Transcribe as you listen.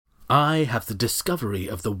I have the discovery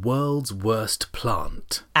of the world's worst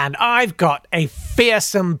plant. And I've got a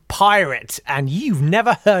fearsome pirate, and you've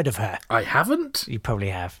never heard of her. I haven't? You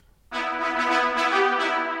probably have.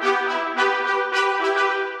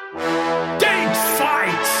 Date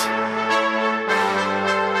fight!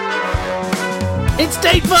 It's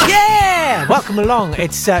date fight! Yeah! Welcome along.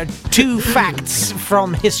 It's two facts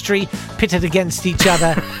from history pitted against each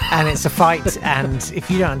other, and it's a fight. And if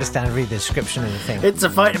you don't understand, read the description of the thing. It's a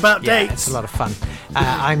fight about dates. It's a lot of fun.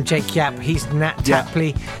 I'm Jake Yapp. He's Natt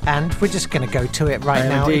Tapley, and we're just going to go to it right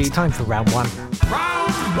now. Indeed. It's time for round one.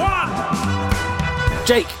 Round one!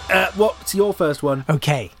 Jake, what's your first one?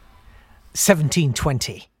 Okay.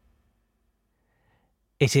 1720.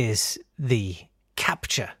 It is the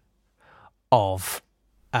capture of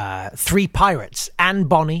three pirates, Anne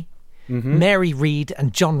Bonny, Mary Read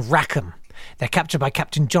and John Rackham. They're captured by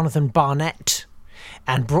Captain Jonathan Barnett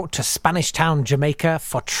and brought to Spanish Town, Jamaica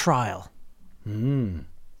for trial. And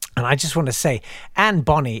I just want to say, Anne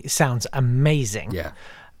Bonny sounds amazing. Yeah.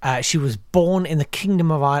 She was born in the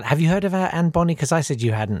Kingdom of Ireland. Have you heard of Anne Bonny? Because I said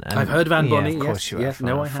you hadn't. I've heard of Anne Bonny. Of course you have. Yes,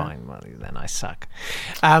 no, I have. Fine, well, then I suck.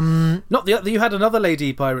 Not the other. You had another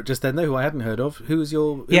lady pirate just then, though, who I hadn't heard of. Who was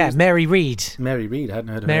your? Mary Read. Mary Read. I hadn't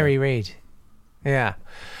heard of Mary her. Read. Yeah.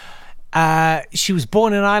 She was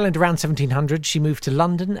born in Ireland around 1700. She moved to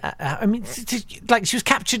London. She was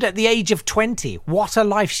captured at the age of 20. What a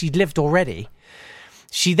life she'd lived already.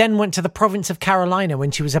 She then went to the province of Carolina when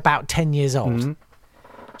she was about 10 years old.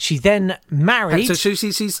 She then married. So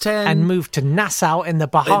she's 10. And moved to Nassau in the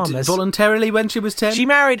Bahamas. Voluntarily when she was 10? She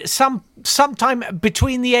married sometime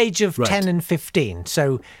between the age of 10 and 15.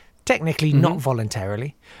 So technically not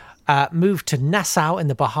voluntarily. Moved to Nassau in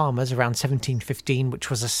the Bahamas around 1715, which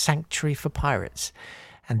was a sanctuary for pirates.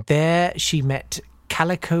 And there she met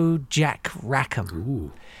Calico Jack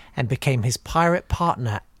Rackham and became his pirate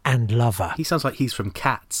partner and lover. He sounds like he's from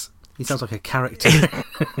Cats. He sounds like a character.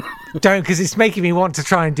 Don't, because it's making me want to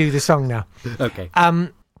try and do the song now. Okay.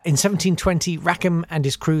 In 1720, Rackham and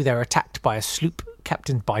his crew, they were attacked by a sloop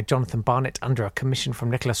captained by Jonathan Barnett under a commission from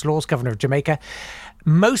Nicholas Laws, governor of Jamaica.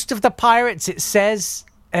 Most of the pirates, it says,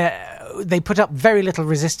 they put up very little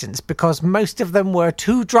resistance because most of them were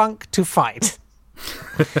too drunk to fight.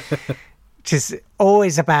 Which is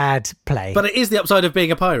always a bad play. But it is the upside of being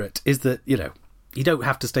a pirate, is that, you don't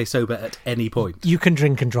have to stay sober at any point. You can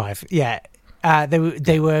drink and drive, yeah.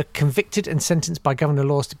 They were convicted and sentenced by Governor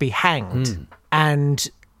Laws to be hanged. And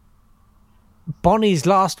Bonny's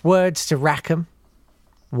last words to Rackham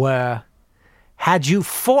were, "Had you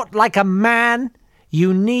fought like a man,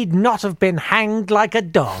 you need not have been hanged like a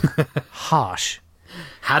dog." Harsh.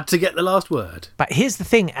 Had to get the last word. But here's the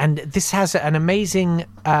thing, and this has an amazing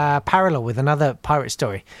parallel with another pirate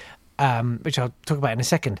story, which I'll talk about in a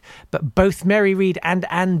second. But both Mary Read and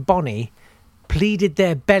Anne Bonny pleaded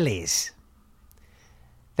their bellies.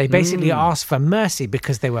 They basically asked for mercy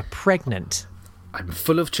because they were pregnant. I'm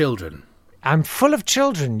full of children. I'm full of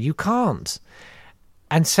children. You can't.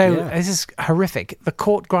 And so this is horrific. The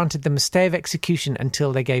court granted them a stay of execution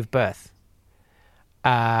until they gave birth.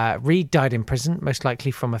 Read died in prison, most likely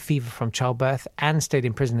from a fever from childbirth. Anne stayed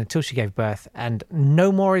in prison until she gave birth, and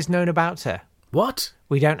no more is known about her. What?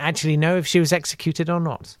 We don't actually know if she was executed or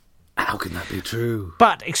not. How can that be true?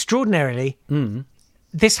 But extraordinarily,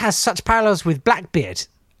 this has such parallels with Blackbeard,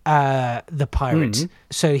 the pirate.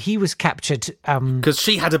 So he was captured because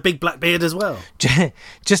she had a big black beard as well,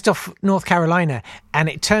 just off North Carolina, and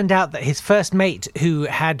it turned out that his first mate, who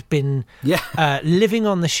had been living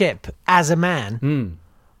on the ship as a man,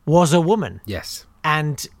 was a woman. Yes,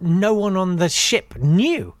 and no one on the ship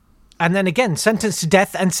knew. And then again, sentenced to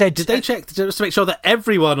death, and said, did they check just to make sure that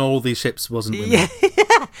everyone on all these ships wasn't women? Yeah.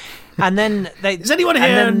 And then is anyone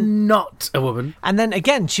here not a woman? And then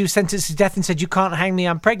again, she was sentenced to death and said, "You can't hang me,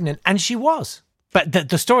 I'm pregnant," and she was. But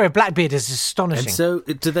the story of Blackbeard is astonishing. And so,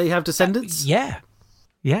 do they have descendants? Yeah,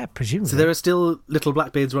 presumably. So there are still little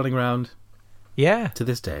Blackbeards running around. Yeah, to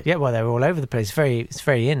this day. Yeah, well, they're all over the place. It's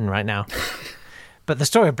very in right now. But the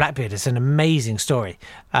story of Blackbeard is an amazing story.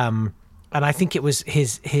 And I think it was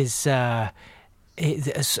his an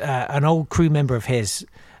old crew member of his.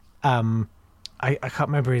 I can't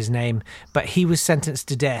remember his name, but he was sentenced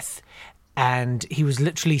to death, and he was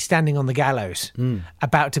literally standing on the gallows,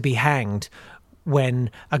 about to be hanged, when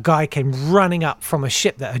a guy came running up from a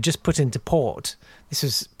ship that had just put into port. This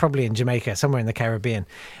was probably in Jamaica, somewhere in the Caribbean.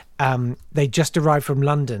 They just arrived from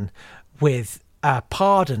London with a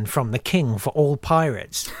pardon from the king for all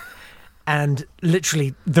pirates. And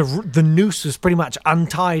literally the noose was pretty much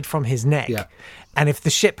untied from his neck. Yeah. And if the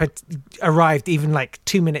ship had arrived even like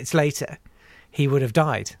 2 minutes later, he would have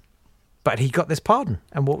died. But he got this pardon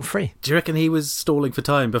and walked free. Do you reckon he was stalling for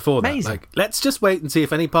time before Amazing. that? Like, let's just wait and see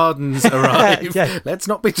if any pardons arrive. Yeah. Let's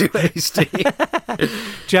not be too hasty. Do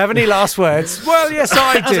you have any last words? Well, yes,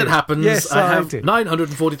 I do. As it happens, yes, I have do.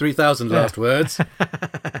 943,000 last words.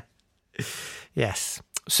 Yes.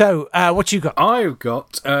 So, what you got? I've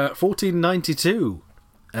got 1492.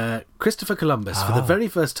 Christopher Columbus, for the very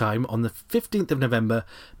first time on the 15th of November,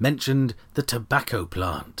 mentioned the tobacco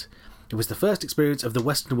plant. It was the first experience of the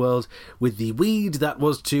Western world with the weed that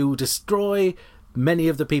was to destroy many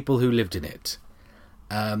of the people who lived in it.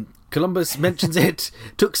 Columbus mentions it,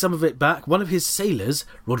 took some of it back. One of his sailors,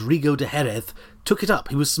 Rodrigo de Jerez, took it up.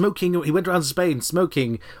 He was smoking. He went around Spain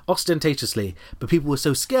smoking ostentatiously, but people were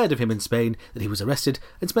so scared of him in Spain that he was arrested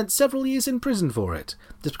and spent several years in prison for it,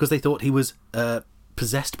 just because they thought he was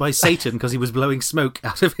possessed by Satan because he was blowing smoke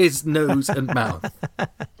out of his nose and mouth.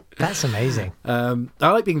 That's amazing. I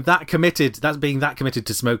like being that committed. That's being that committed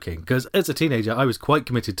to smoking. Because as a teenager, I was quite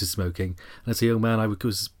committed to smoking. And as a young man, I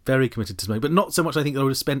was very committed to smoking. But not so much, I think, that I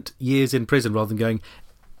would have spent years in prison rather than going,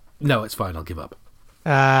 no, it's fine, I'll give up.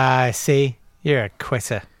 See, you're a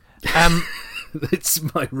quitter.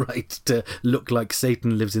 It's my right to look like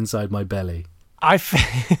Satan lives inside my belly. I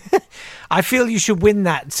feel you should win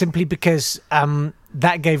that simply because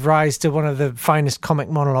that gave rise to one of the finest comic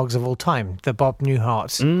monologues of all time, the Bob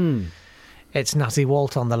Newhart. It's Nutty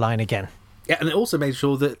Walt on the line again. Yeah, and it also made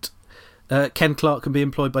sure that Ken Clark can be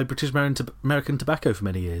employed by British American Tobacco for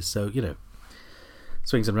many years. So, you know,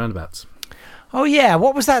 swings and roundabouts. Oh, yeah.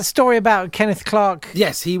 What was that story about Kenneth Clark?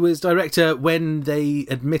 Yes, he was director when they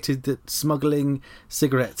admitted that smuggling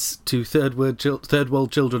cigarettes to third world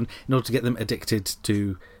children in order to get them addicted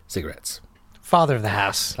to cigarettes. Father of the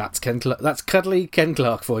house. That's That's cuddly Ken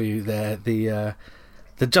Clark for you there. The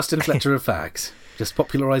Justin Fletcher of fags, just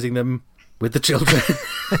popularising them with the children.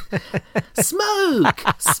 Smoke,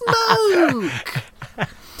 smoke.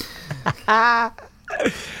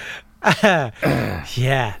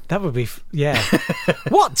 Yeah, that would be. Yeah.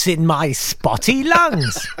 What's in my spotty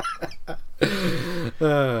lungs?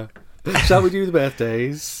 Shall we do the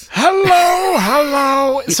birthdays?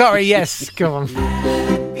 Hello. Sorry, yes, go on.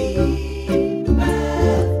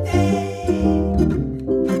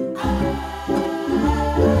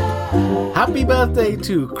 Happy birthday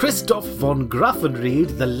to Christoph von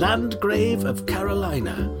Grafenried, the Landgrave of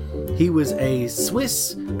Carolina. He was a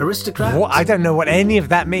Swiss aristocrat. What? I don't know what any of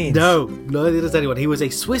that means. No, neither does anyone. He was a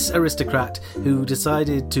Swiss aristocrat who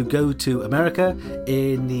decided to go to America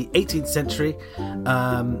in the 18th century,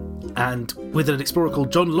 and with an explorer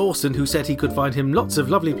called John Lawson, who said he could find him lots of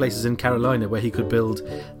lovely places in Carolina where he could build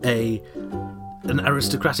an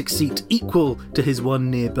aristocratic seat equal to his one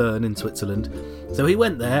near Bern in Switzerland. So he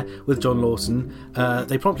went there with John Lawson.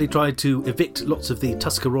 They promptly tried to evict lots of the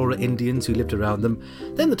Tuscarora Indians who lived around them.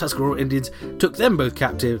 Then the Tuscarora Indians took them both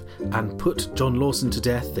captive and put John Lawson to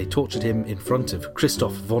death. They tortured him in front of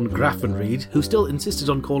Christoph von Grafenried, who still insisted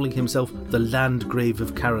on calling himself the Landgrave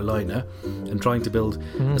of Carolina and trying to build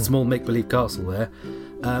a small make-believe castle there.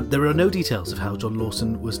 There are no details of how John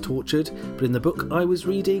Lawson was tortured, but in the book I was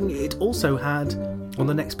reading, it also had, on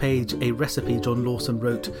the next page, a recipe John Lawson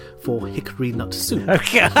wrote for hickory nut soup.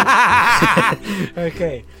 Okay.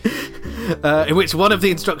 Okay. In which one of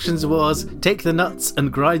the instructions was, take the nuts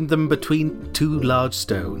and grind them between two large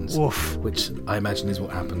stones. Woof. Which I imagine is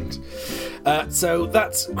what happened. So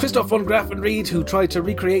that's Christoph von Grafenried, who tried to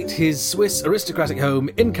recreate his Swiss aristocratic home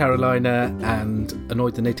in Carolina and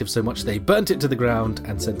annoyed the natives so much they burnt it to the ground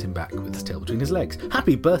and sent him back with his tail between his legs.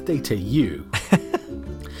 Happy birthday to you.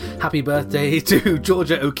 Happy birthday to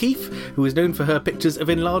Georgia O'Keeffe, who is known for her pictures of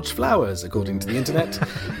enlarged flowers, according to the internet,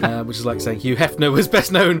 which is like saying Hugh Hefner was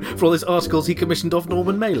best known for all his articles he commissioned off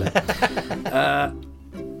Norman Mailer.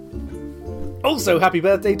 Also, happy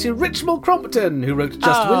birthday to Richmal Crimpton, who wrote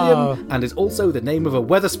Just William, and is also the name of a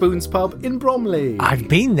Wetherspoons pub in Bromley. I've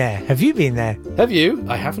been there. Have you been there? Have you?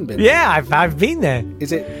 I haven't been. Yeah, I've been there.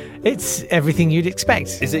 Is it? It's everything you'd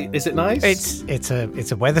expect. Is it nice? It's a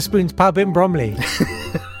Wetherspoons pub in Bromley.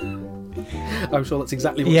 I'm sure that's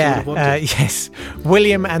exactly what you would have wanted. Yes.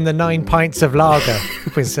 William and the 9 pints of lager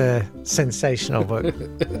was a sensational book.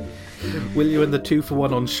 William and the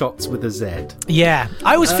 2-for-1 on shots with a Z. Yeah.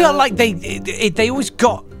 I always felt like they always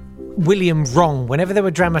got William wrong whenever there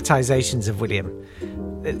were dramatisations of William.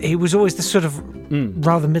 He was always the sort of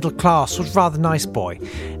rather middle class, sort of rather nice boy.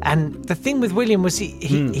 And the thing with William was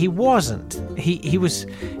he wasn't. He was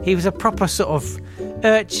a proper sort of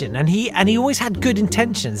urchin, and he always had good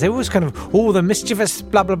intentions. They were always kind of the mischievous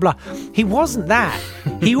blah blah blah. He wasn't that.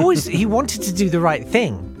 He wanted to do the right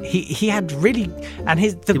thing. He had really, and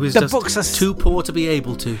the books are too poor to be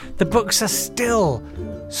able to. The books are still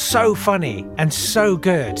So funny and so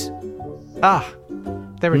good.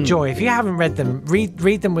 They're a joy. If you haven't read them,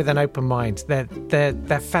 read them with an open mind.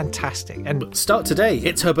 They're fantastic. And start today.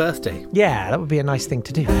 It's her birthday. Yeah, that would be a nice thing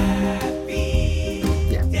to do. Yeah.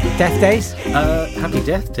 Death days? Happy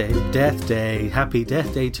Death Day. Death Day. Happy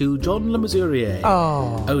Death Day to John Le Mesurier.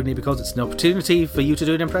 Oh. Only because it's an opportunity for you to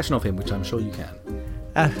do an impression of him, which I'm sure you can.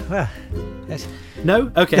 Well, yes. No?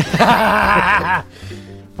 Okay.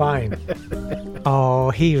 Fine. Oh,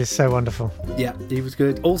 he was so wonderful. Yeah, he was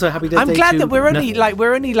good. Also, happy Death Day. I'm glad that we're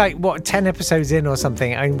only like what 10 episodes in or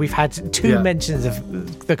something, and we've had two mentions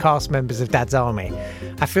of the cast members of Dad's Army.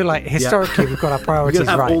 I feel like historically we've got our priorities we're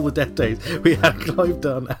gonna have right. all the Death Days. We had Clive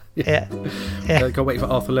Dunn. Yeah. Can't wait for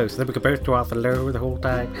Arthur Lowe. So then we could both do Arthur Lowe the whole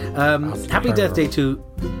time. Happy Death Day to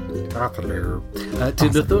Arthur Lowe. To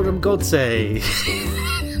Nathuram Godse.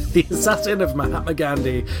 The assassin of Mahatma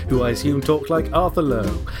Gandhi, who I assume talked like Arthur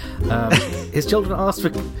Lowe. His children asked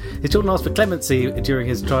for clemency during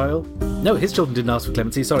his trial. No, his children didn't ask for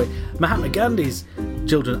clemency. Sorry, Mahatma Gandhi's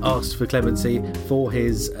children asked for clemency for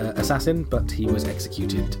his assassin, but he was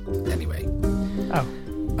executed anyway.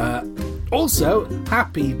 Also,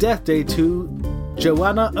 happy Death Day to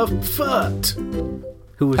Joanna of Furt,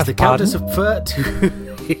 who was the Countess of Furt.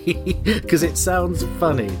 Because it sounds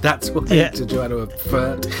funny. That's why to Joanna of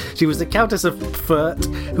Furt. She was the Countess of Furt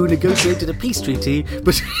who negotiated a peace treaty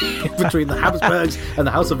between the Habsburgs and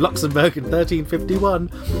the House of Luxembourg in 1351.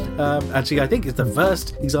 And she, I think, is the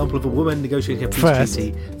first example of a woman negotiating a peace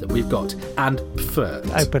treaty that we've got. And Furt.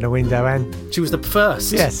 Open a window, and she was the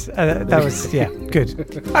first. Yes, that was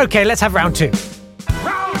good. Okay, let's have round two.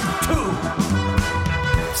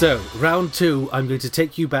 So, round two, I'm going to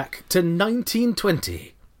take you back to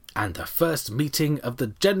 1920 and the first meeting of the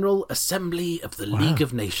General Assembly of the League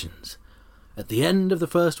of Nations. At the end of the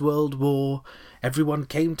First World War, everyone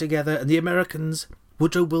came together and the Americans,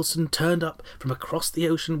 Woodrow Wilson, turned up from across the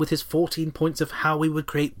ocean with his 14 points of how we would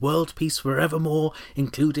create world peace forevermore,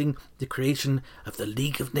 including the creation of the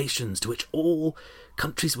League of Nations, to which all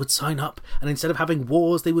countries would sign up, and instead of having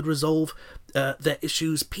wars, they would resolve their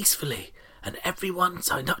issues peacefully. And everyone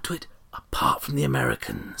signed up to it, apart from the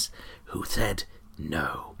Americans, who said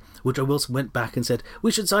no. Woodrow Wilson went back and said,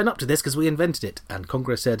 we should sign up to this because we invented it. And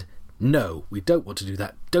Congress said, no, we don't want to do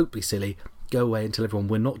that. Don't be silly. Go away and tell everyone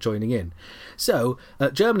we're not joining in. So,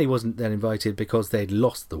 Germany wasn't then invited because they'd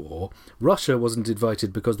lost the war. Russia wasn't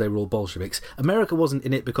invited because they were all Bolsheviks. America wasn't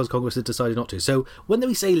in it because Congress had decided not to. So, when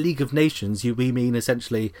we say League of Nations, we mean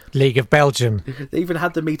essentially... League of Belgium. They even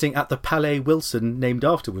had the meeting at the Palais Wilson, named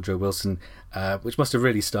after Woodrow Wilson, which must have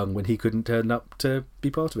really stung when he couldn't turn up to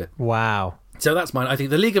be part of it. Wow. So that's mine. I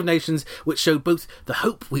think the League of Nations, which showed both the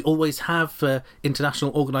hope we always have for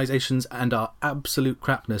international organisations and our absolute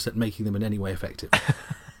crapness at making them in any way effective.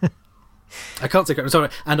 I can't say crap, sorry.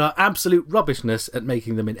 And our absolute rubbishness at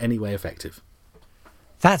making them in any way effective.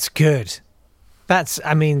 That's good. Well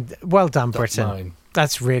done, That's Britain. mine.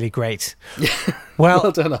 That's really great.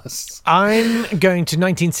 Well done us. I'm going to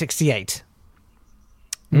 1968.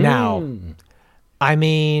 Now,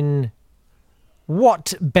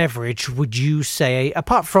 what beverage would you say,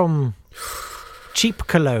 apart from cheap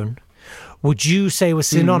cologne, would you say was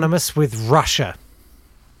synonymous with Russia?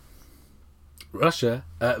 Russia?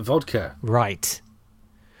 Vodka. Right.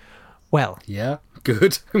 Well. Yeah,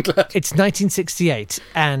 good. I'm glad. It's 1968,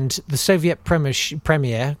 and the Soviet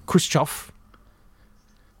Premier, Khrushchev,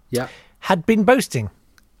 had been boasting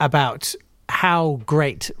about how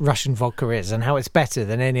great Russian vodka is and how it's better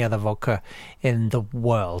than any other vodka in the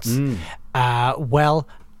world.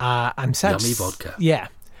 I'm sad. Yummy vodka. Yeah.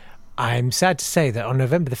 I'm sad to say that on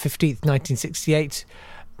November the 15th, 1968,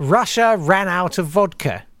 Russia ran out of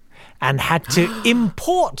vodka and had to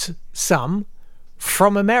import some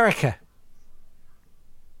from America.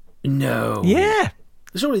 No. Yeah.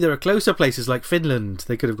 Surely there are closer places like Finland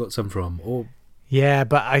they could have got some from, or... Yeah,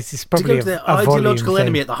 but it's probably to go to their ideological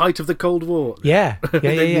enemy at the height of the Cold War. Yeah.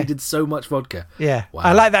 They needed so much vodka. Yeah. Wow.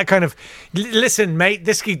 I like that kind of, listen, mate,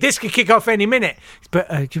 this could kick off any minute.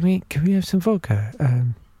 But can we have some vodka?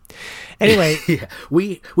 Anyway. Yeah.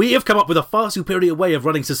 We have come up with a far superior way of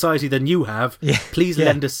running society than you have. Yeah. Please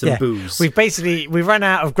lend us some booze. We've run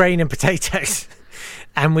out of grain and potatoes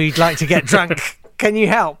and we'd like to get drunk. Can you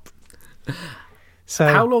help? So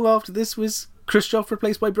how long after this was Khrushchev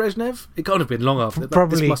replaced by Brezhnev? It can't have been long after that.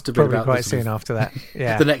 Probably, this must have been probably about quite soon after that.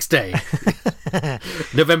 Yeah. The next day.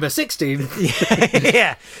 November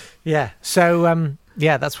 16th. Yeah. So,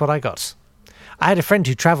 that's what I got. I had a friend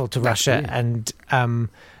who travelled to Russia and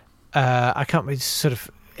I can't remember, sort of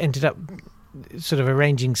ended up sort of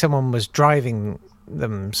arranging, someone was driving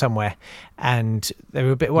them somewhere, and they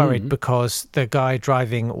were a bit worried because the guy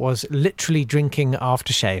driving was literally drinking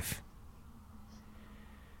aftershave.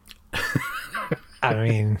 I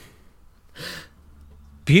mean,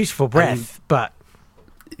 beautiful breath, but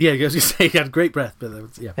yeah, I was going to say he had great breath,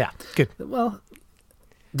 but yeah, good. Well,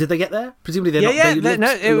 did they get there? Presumably they're not.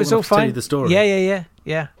 No, it was all fine. Tell you the story.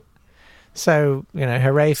 Yeah. So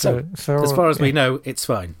hooray for as far as we know, it's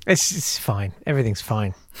fine. It's fine. Everything's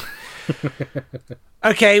fine.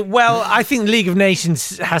 Okay, well, I think League of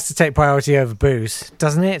Nations has to take priority over booze,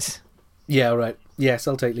 doesn't it? Yeah, all right. Yes,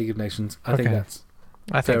 I'll take League of Nations. I think that's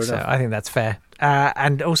fair enough. I think that's fair.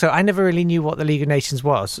 And also, I never really knew what the League of Nations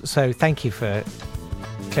was, so thank you for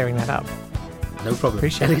clearing that up. No problem.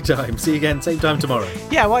 Appreciate it. Anytime. See you again, same time tomorrow.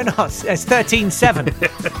 Yeah, why not? It's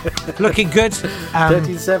 13-7. Looking good.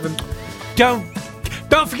 13-7.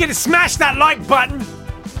 Don't forget to smash that like button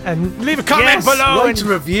and leave a comment below. Write a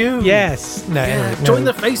review. Yes. Join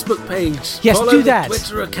the Facebook page. Yes, Follow do that. The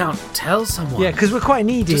Twitter account. Tell someone. Yeah, because we're quite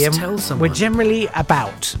needy. Just tell someone. We're generally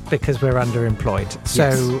about because we're underemployed.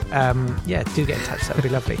 So, do get in touch. That would be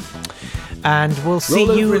lovely. And we'll see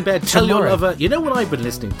Roll you over in bed. tomorrow. Tell your lover. You know what I've been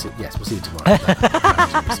listening to? Yes, we'll see you tomorrow.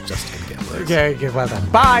 It's just going to get worse. Okay, well done.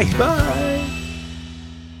 Bye. Bye.